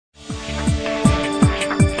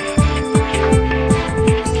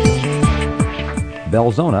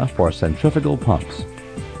Belzona for centrifugal pumps.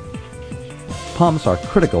 Pumps are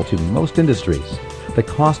critical to most industries. The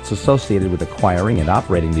costs associated with acquiring and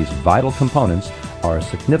operating these vital components are a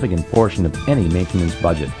significant portion of any maintenance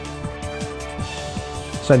budget.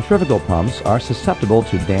 Centrifugal pumps are susceptible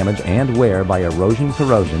to damage and wear by erosion,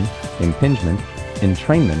 corrosion, impingement,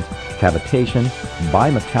 entrainment, cavitation,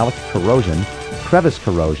 bimetallic corrosion, crevice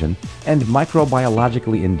corrosion, and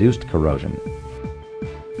microbiologically induced corrosion.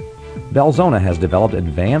 Belzona has developed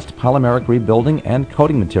advanced polymeric rebuilding and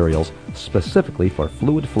coating materials specifically for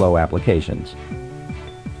fluid flow applications.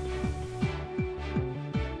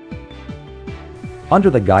 Under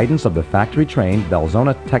the guidance of the factory-trained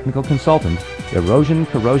Belzona technical consultant, erosion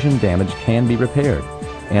corrosion damage can be repaired,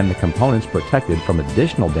 and the components protected from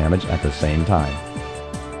additional damage at the same time.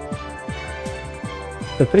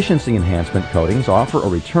 Efficiency enhancement coatings offer a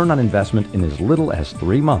return on investment in as little as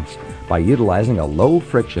 3 months by utilizing a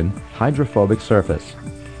low-friction, hydrophobic surface.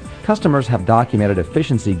 Customers have documented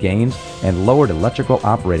efficiency gains and lowered electrical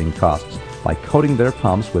operating costs by coating their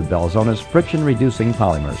pumps with Belzona's friction-reducing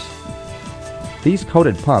polymers. These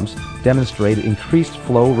coated pumps demonstrate increased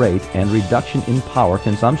flow rate and reduction in power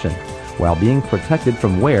consumption, while being protected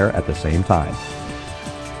from wear at the same time.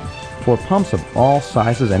 For pumps of all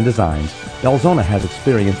sizes and designs, Belzona has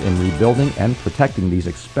experience in rebuilding and protecting these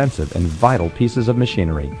expensive and vital pieces of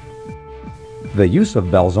machinery. The use of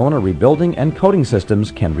Belzona rebuilding and coating systems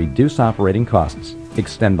can reduce operating costs,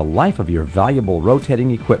 extend the life of your valuable rotating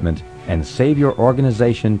equipment, and save your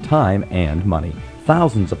organization time and money.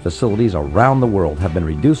 Thousands of facilities around the world have been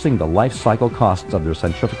reducing the life cycle costs of their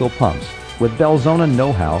centrifugal pumps with Belzona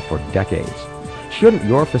know-how for decades. Shouldn't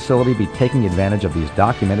your facility be taking advantage of these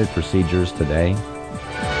documented procedures today?